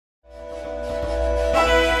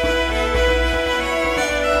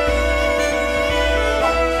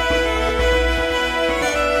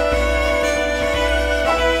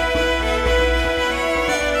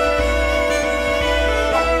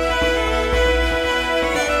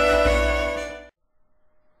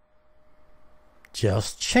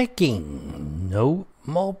Just checking. No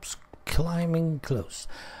mobs climbing close.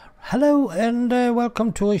 Hello and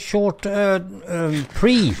welcome to a short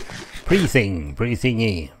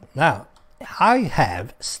pre-thingy. Now, I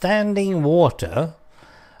have standing water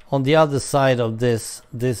on the other side of this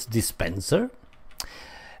dispenser.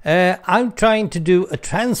 I'm trying to do a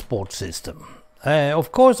transport system.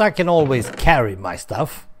 Of course, I can always carry my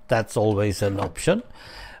stuff. That's always an option.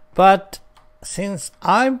 But since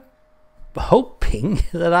I'm hoping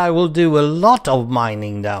that I will do a lot of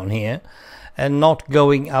mining down here and not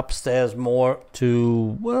going upstairs more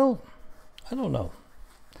to, well, I don't know.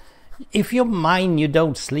 If you mine, you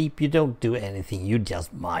don't sleep, you don't do anything, you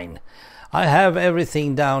just mine. I have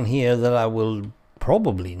everything down here that I will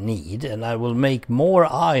probably need, and I will make more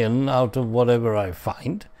iron out of whatever I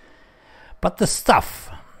find. But the stuff,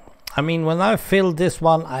 I mean, when I fill this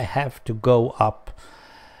one, I have to go up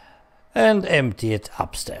and empty it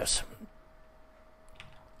upstairs.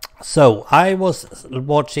 So I was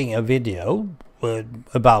watching a video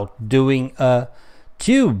about doing a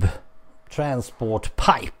tube transport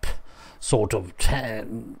pipe, sort of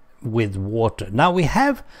with water. Now we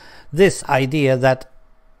have this idea that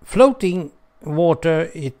floating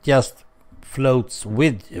water, it just floats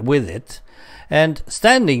with it, and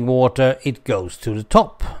standing water, it goes to the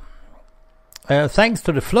top. Thanks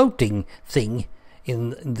to the floating thing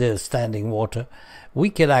in the standing water, we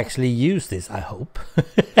can actually use this, I hope.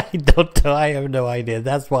 I don't know, I have no idea.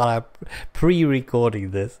 That's why I'm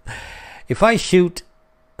pre-recording this. If I shoot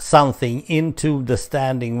something into the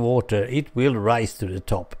standing water, it will rise to the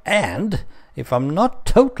top. And if I'm not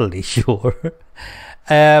totally sure,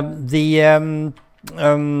 what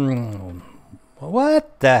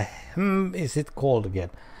the is it called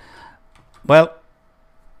again? Well,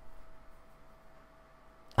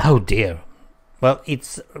 oh dear. Well,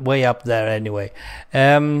 it's way up there anyway.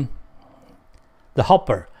 The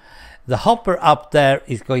hopper up there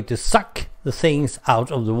is going to suck the things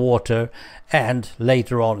out of the water, and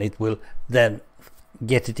later on it will then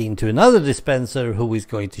get it into another dispenser who is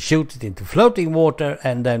going to shoot it into floating water,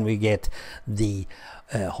 and then we get the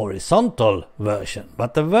horizontal version.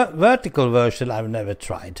 But the vertical version I've never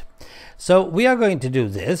tried. So we are going to do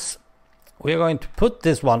this. We are going to put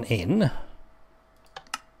this one in.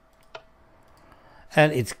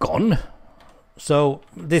 And it's gone. So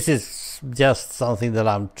this is just something that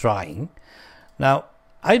I'm trying. Now,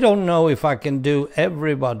 I don't know if I can do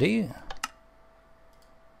everybody.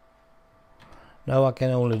 No, I can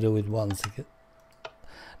only do it once.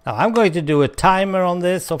 Now, I'm going to do a timer on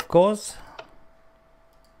this, of course.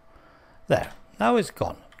 There, now it's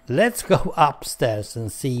gone. Let's go upstairs and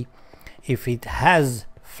see if it has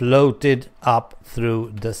floated up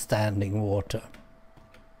through the standing water.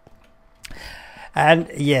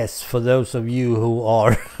 And yes, for those of you who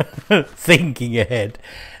are thinking ahead,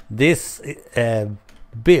 this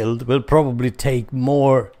build will probably take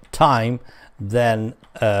more time than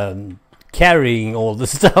carrying all the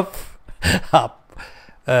stuff up.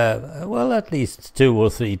 Well, at least 2 or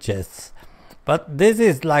 3 chests. But this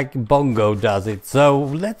is like Bongo does it, so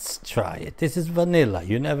let's try it. This is vanilla,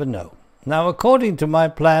 you never know. Now, according to my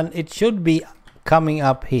plan, it should be coming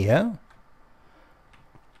up here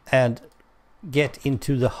and get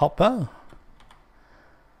into the hopper.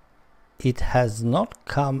 It has not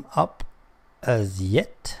come up as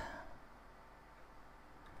yet,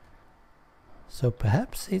 so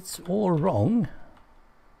perhaps it's all wrong.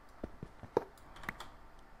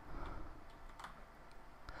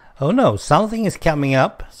 Oh no, something is coming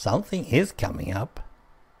up. Something is coming up.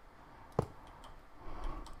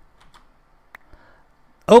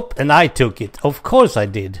 Oh, and I took it. Of course I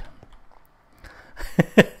did.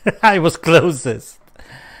 I was closest.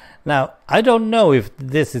 Now, I don't know if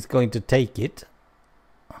this is going to take it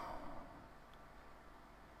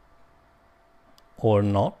or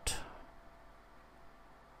not.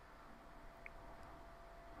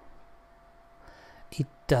 It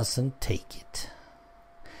doesn't take it.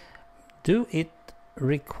 Do it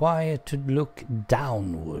require to look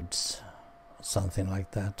downwards? Something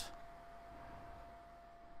like that.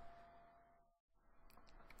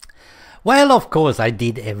 Well, of course, I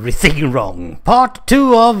did everything wrong. Part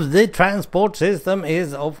 2 of the transport system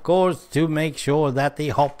is, of course, to make sure that the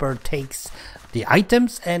hopper takes the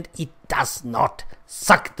items and it does not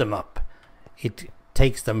suck them up. It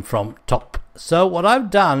takes them from top. So what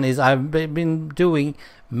I've done is I've been doing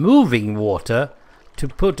moving water to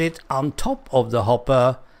put it on top of the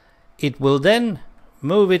hopper. It will then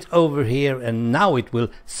move it over here, and now it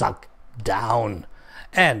will suck down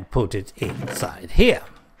and put it inside here.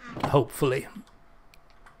 Hopefully.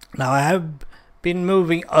 Now I have been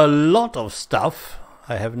moving a lot of stuff.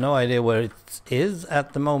 I have no idea where it is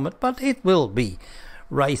at the moment, but it will be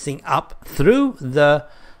rising up through the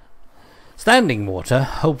standing water,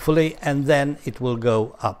 hopefully, and then it will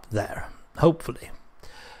go up there, hopefully.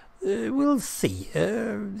 We'll see.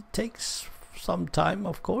 It takes some time,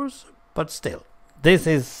 of course, but still. This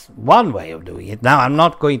is one way of doing it. Now, I'm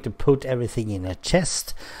not going to put everything in a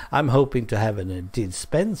chest. I'm hoping to have a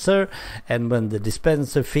dispenser, and when the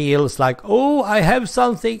dispenser feels like, oh, I have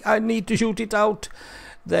something, I need to shoot it out,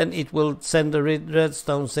 then it will send a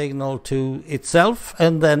redstone signal to itself,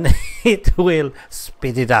 and then it will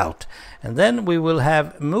spit it out. And then we will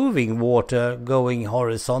have moving water going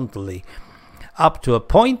horizontally up to a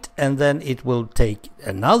point, and then it will take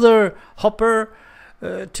another hopper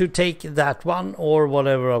to take that one, or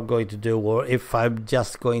whatever I'm going to do, or if I'm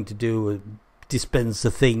just going to do a dispenser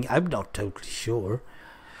thing, I'm not totally sure.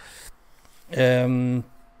 But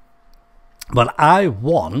I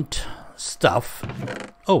want stuff.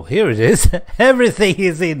 Oh, here it is. Everything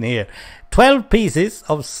is in here. 12 pieces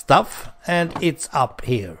of stuff, and it's up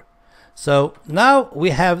here. So now we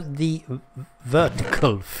have the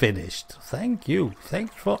vertical finished. Thank you.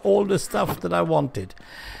 Thanks for all the stuff that I wanted.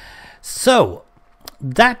 So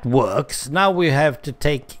that works. Now we have to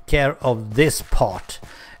take care of this part,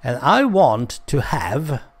 and I want to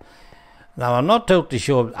have, now I'm not totally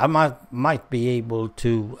sure, I might be able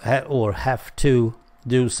to or have to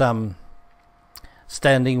do some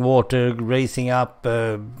standing water racing up,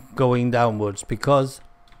 going downwards, because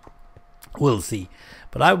we'll see.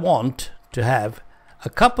 But I want to have a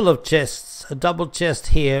couple of chests, a double chest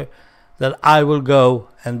here that I will go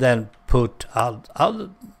and then put up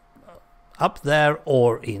there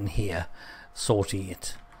or in here, sorting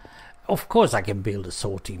it. Of course I can build a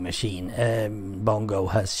sorting machine. Bongo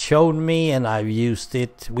has shown me, and I've used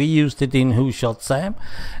it. We used it in Who Shot Sam,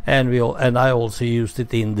 and I also used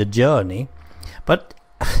it in The Journey. But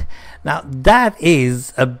now that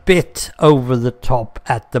is a bit over the top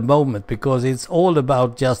at the moment, because it's all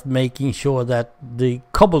about just making sure that the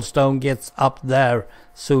cobblestone gets up there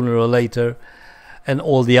sooner or later, and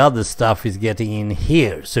all the other stuff is getting in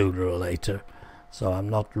here sooner or later. So I'm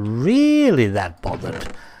not really that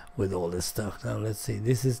bothered with all this stuff. Now let's see,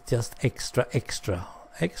 this is just extra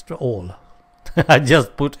all. I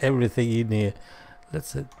just put everything in here. Let's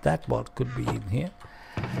see, that one could be in here.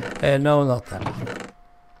 No, not that one.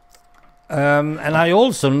 And I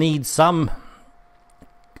also need some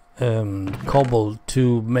cobble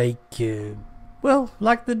to make, well,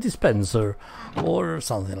 like the dispenser or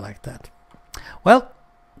something like that. Well,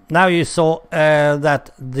 now you saw that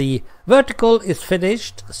the vertical is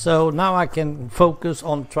finished, so now I can focus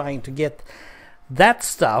on trying to get that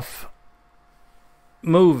stuff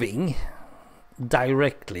moving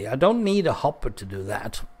directly. I don't need a hopper to do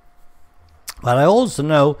that. But I also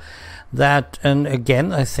know that, and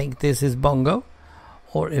again, I think this is Bongo,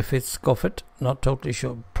 or if it's Scoffet, not totally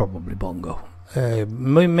sure, probably Bongo.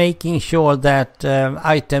 Making sure that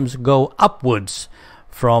items go upwards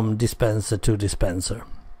from dispenser to dispenser.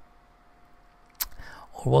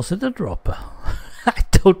 Or was it a dropper? I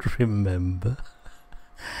don't remember.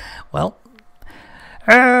 Well,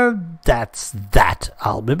 that's that.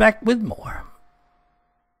 I'll be back with more.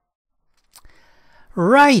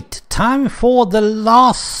 Right, time for the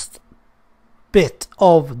last bit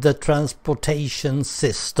of the transportation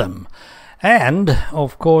system. And,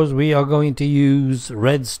 of course, we are going to use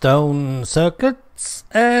redstone circuits,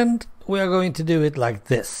 and we are going to do it like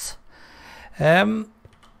this. When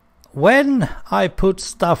I put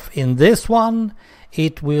stuff in this one,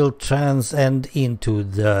 it will transcend into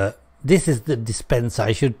the... This is the dispenser.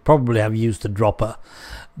 I should probably have used a dropper,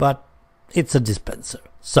 but it's a dispenser.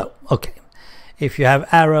 So, okay. If you have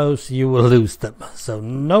arrows, you will lose them. So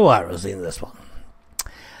no arrows in this one.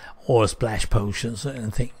 Or splash potions or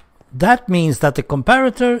anything. That means that the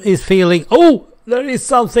comparator is feeling, oh, there is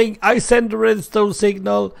something. I send a redstone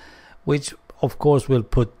signal, which of course will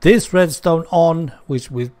put this redstone on, which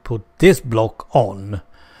will put this block on,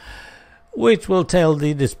 which will tell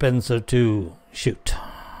the dispenser to shoot.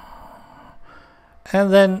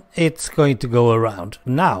 And then it's going to go around.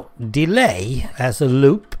 Now, delay as a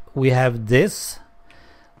loop. We have this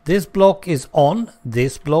block is on,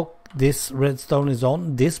 this redstone is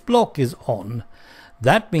on, this block is on.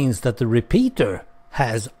 That means that the repeater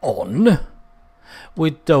has on,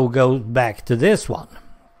 which though goes back to this one.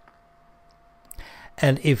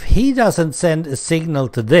 And if he doesn't send a signal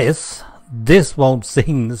to this won't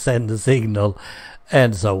send a signal,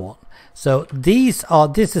 and so on. So this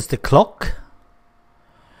is the clock.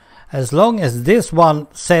 As long as this one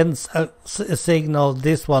sends a signal,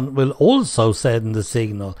 this one will also send the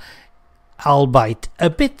signal. albeit a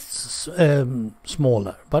bit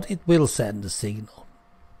smaller, but it will send a signal.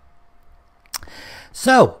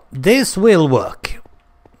 So this will work.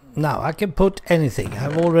 Now I can put anything.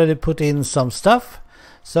 I've already put in some stuff,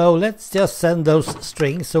 so let's just send those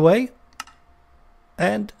strings away,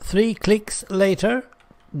 and 3 clicks later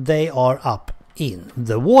they are up in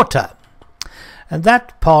the water, and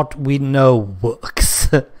that part we know works.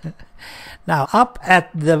 Now up at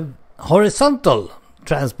the horizontal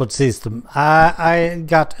transport system, I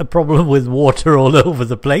got a problem with water all over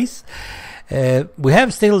the place. We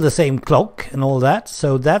have still the same clock and all that,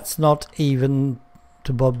 so that's not even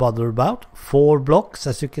to bother about. 4 blocks,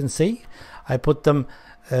 as you can see. I put them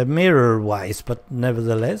mirror wise, but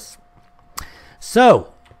nevertheless.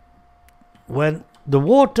 So when the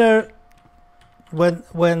water,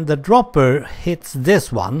 when the dropper hits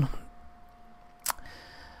this one,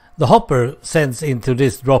 the hopper sends into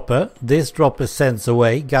this dropper sends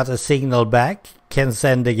away, got a signal back, can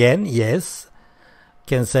send again, yes,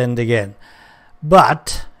 can send again.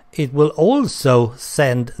 But it will also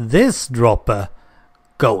send this dropper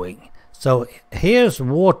going. So here's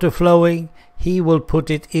water flowing, he will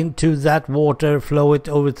put it into that water, flow it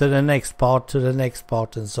over to the next part,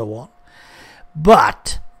 and so on.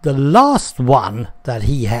 But the last one that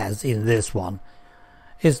he has in this one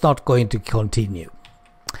is not going to continue.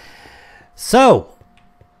 So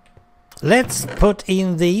let's put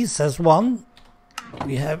in these as one.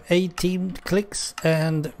 We have 18 clicks,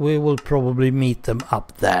 and we will probably meet them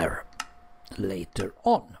up there later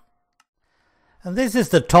on. And this is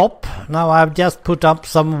the top. Now I've just put up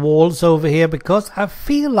some walls over here because I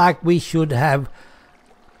feel like we should have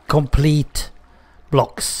complete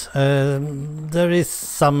blocks. There is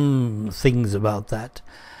some things about that.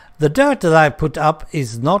 The dirt that I put up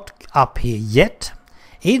is not up here yet.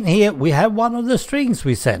 In here we have one of the strings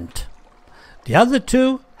we sent. The other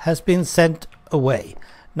 2 has been sent away.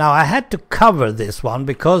 Now I had to cover this one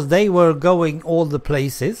because they were going all the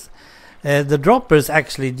places. The droppers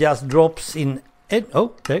actually just drops in it.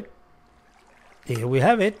 Okay, here we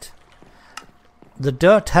have it. The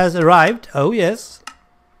dirt has arrived. Oh yes,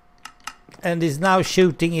 and is now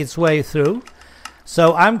shooting its way through.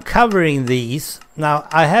 So I'm covering these. Now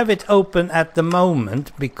I have it open at the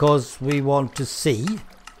moment because we want to see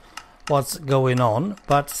what's going on,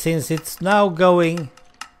 but since it's now going,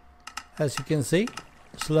 as you can see,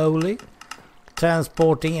 slowly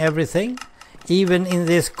transporting everything, even in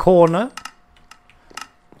this corner,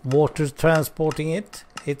 water's transporting it.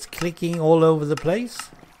 It's clicking all over the place,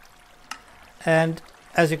 and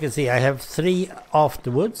as you can see I have 3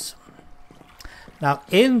 afterwards. Now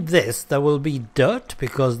in this there will be dirt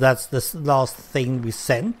because that's the last thing we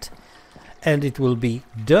sent, and it will be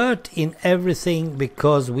dirt in everything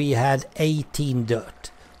because we had 18 dirt.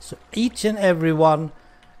 So each and every one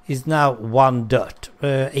is now 1 dirt,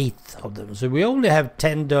 8 of them. So we only have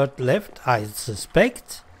 10 dirt left, I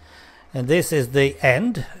suspect. And this is the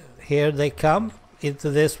end. Here they come into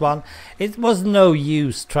this one. It was no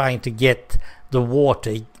use trying to get the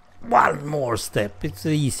water one more step. It's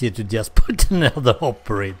easier to just put another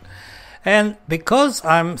hopper in. And because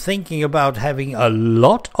I'm thinking about having a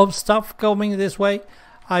lot of stuff coming this way,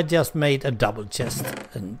 I just made a double chest.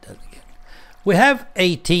 And again, we have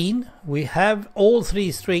 18. We have all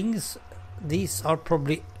 3 strings. These are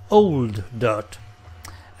probably old dirt.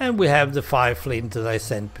 And we have the 5 flint that I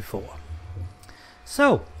sent before.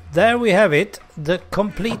 So there we have it, the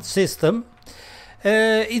complete system.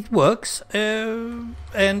 It works,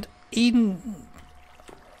 and in,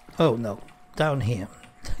 oh no, down here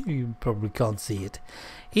you probably can't see it.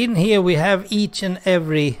 In here we have each and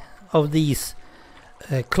every of these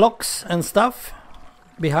clocks and stuff.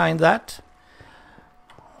 Behind that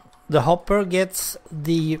the hopper gets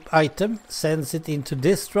the item, sends it into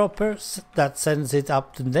this dropper, that sends it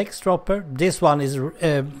up to the next dropper. This one is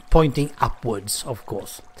pointing upwards, of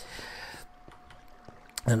course,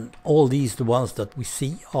 and all these, the ones that we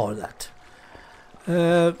see, are that.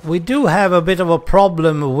 We do have a bit of a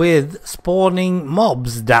problem with spawning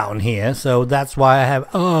mobs down here, so that's why I have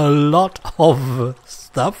a lot of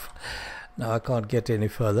stuff. Now I can't get any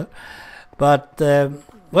further, but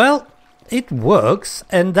well, it works,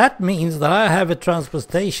 and that means that I have a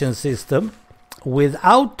transportation system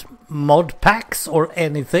without mod packs or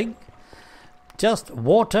anything, just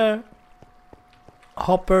water,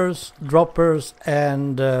 hoppers, droppers,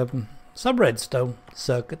 and some redstone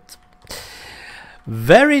circuits.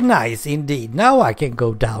 Very nice indeed. Now I can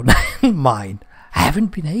go down and mine. I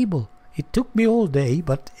haven't been able. It took me all day,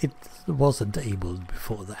 but it wasn't able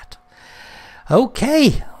before that.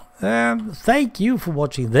 Okay, thank you for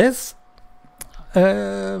watching this.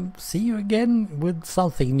 see you again with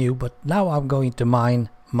something new, but now I'm going to mine.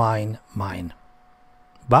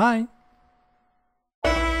 Bye.